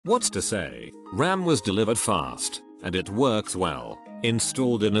What's to say? RAM was delivered fast, and it works well.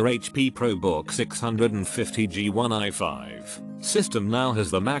 Installed in a HP ProBook 650G1i5. System now has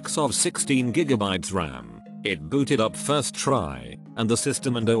the max of 16GB RAM. It booted up first try, and the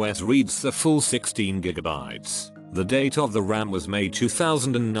system and OS reads the full 16GB. The date of the RAM was May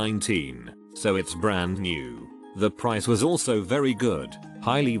 2019, so it's brand new. The price was also very good.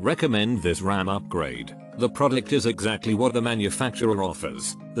 Highly recommend this RAM upgrade. The product is exactly what the manufacturer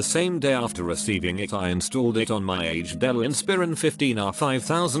offers. The same day after receiving it, I installed it on my aged Dell Inspiron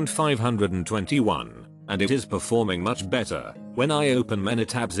 15R5521, and it is performing much better. When I open many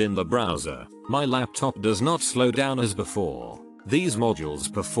tabs in the browser, my laptop does not slow down as before. These modules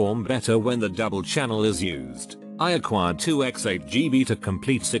perform better when the double channel is used. I acquired 2x8GB to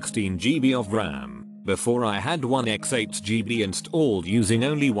complete 16GB of RAM. Before I had 1x8GB installed using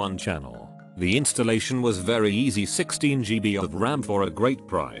only one channel. The installation was very easy, 16GB of RAM for a great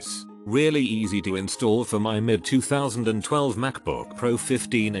price. Really easy to install for my mid-2012 MacBook Pro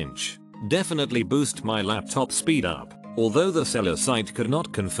 15-inch. Definitely boost my laptop speed up. Although the seller site could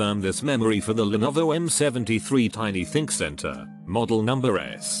not confirm this memory for the Lenovo M73 Tiny Think Center, model number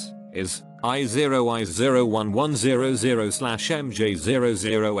S is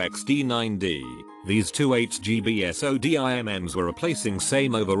I0I01100/MJ00XD9D. These two 8GB SODIMMs were replacing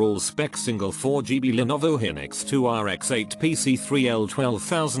same overall spec single 4GB Lenovo Hynix 2RX8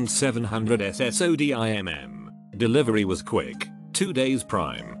 PC3L-12700 SODIMM. Delivery was quick, 2 days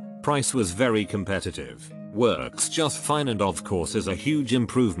prime. Price was very competitive. Works just fine, and of course is a huge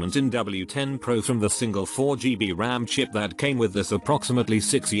improvement in W10 Pro from the single 4GB RAM chip that came with this approximately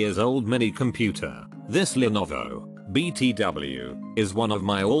 6 years old mini computer. This Lenovo BTW is one of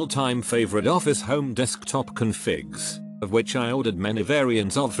my all-time favorite office home desktop configs, of which I ordered many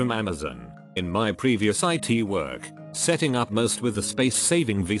variants of from Amazon. In my previous IT work, setting up most with the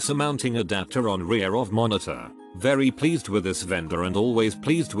space-saving VESA mounting adapter on rear of monitor. Very pleased with this vendor and always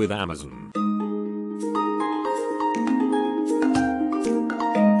pleased with Amazon.